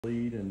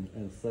lead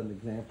and set an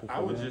example for I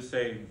would them? just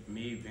say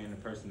me being the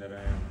person that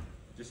I am,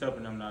 just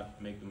helping them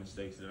not make the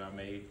mistakes that I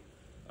made,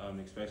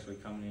 especially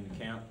coming into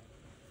camp,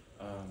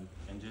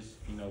 and just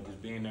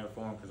just being there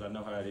for them because I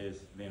know how it is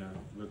being a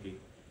rookie,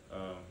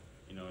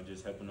 and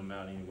just helping them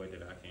out any way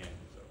that I can.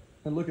 So.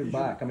 And looking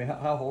back, I mean,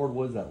 how hard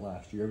was that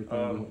last year?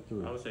 Everything we went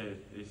through. I would say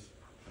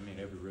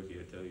every rookie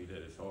will tell you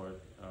that it's hard,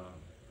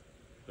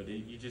 but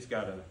you just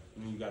gotta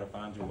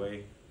find your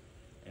way,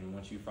 and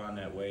once you find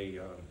that way,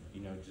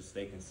 just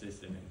stay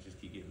consistent and just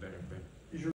keep getting better and better.